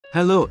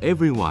Hello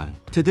everyone,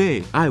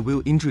 today I will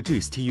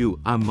introduce to you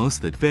our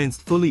most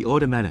advanced fully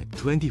automatic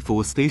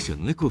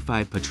 24-station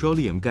liquefied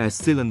petroleum gas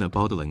cylinder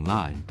bottling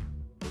line.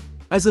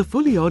 As a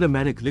fully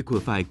automatic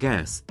liquefied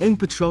gas and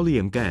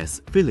petroleum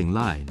gas filling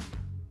line,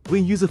 we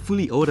use a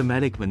fully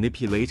automatic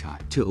manipulator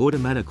to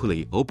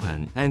automatically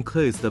open and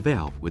close the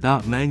valve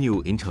without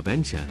manual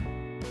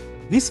intervention.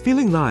 This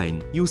filling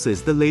line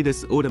uses the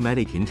latest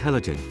automatic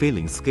intelligent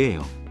filling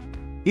scale.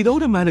 It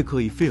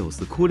automatically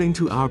fills according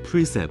to our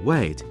preset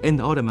weight and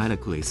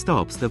automatically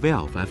stops the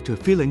valve after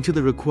filling to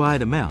the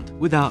required amount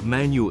without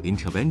manual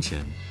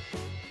intervention.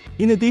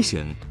 In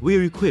addition, we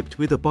are equipped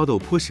with a bottle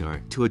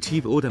pusher to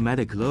achieve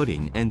automatic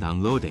loading and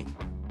unloading.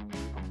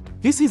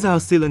 This is our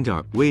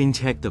cylinder weighing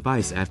check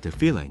device after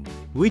filling,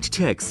 which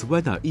checks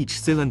whether each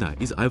cylinder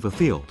is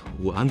overfilled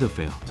or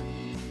underfilled.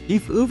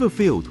 If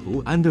overfilled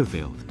or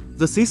underfilled,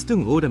 the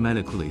system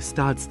automatically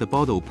starts the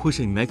bottle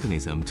pushing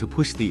mechanism to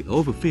push the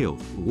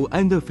overfilled or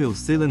underfilled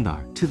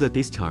cylinder to the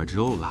discharge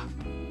roller.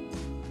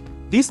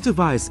 This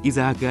device is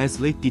our gas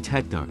leak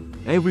detector.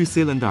 Every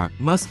cylinder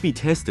must be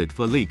tested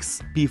for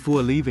leaks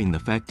before leaving the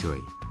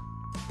factory.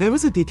 There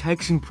is a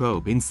detection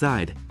probe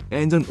inside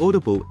and an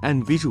audible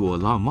and visual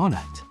alarm on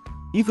it.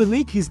 If a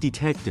leak is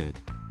detected,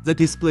 the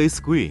display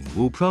screen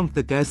will prompt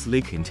the gas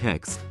leaking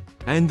text,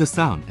 and the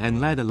sound and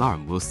lead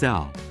alarm will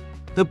sound.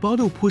 The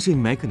bottle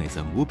pushing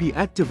mechanism will be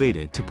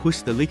activated to push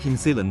the leaking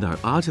cylinder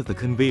out of the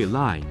conveyor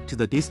line to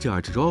the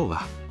discharge roller,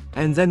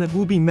 and then it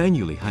will be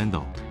manually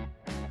handled.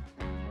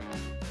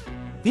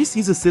 This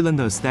is a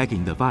cylinder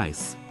stacking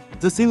device.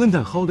 The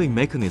cylinder holding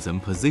mechanism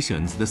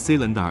positions the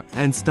cylinder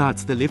and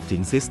starts the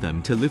lifting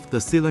system to lift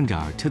the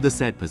cylinder to the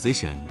set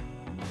position.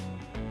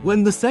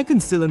 When the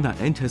second cylinder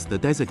enters the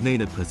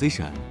designated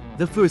position,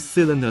 the first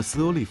cylinder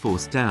slowly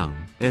falls down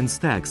and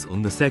stacks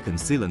on the second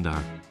cylinder,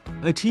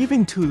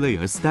 achieving 2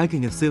 layers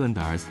stacking of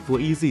cylinders for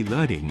easy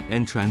loading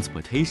and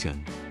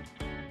transportation.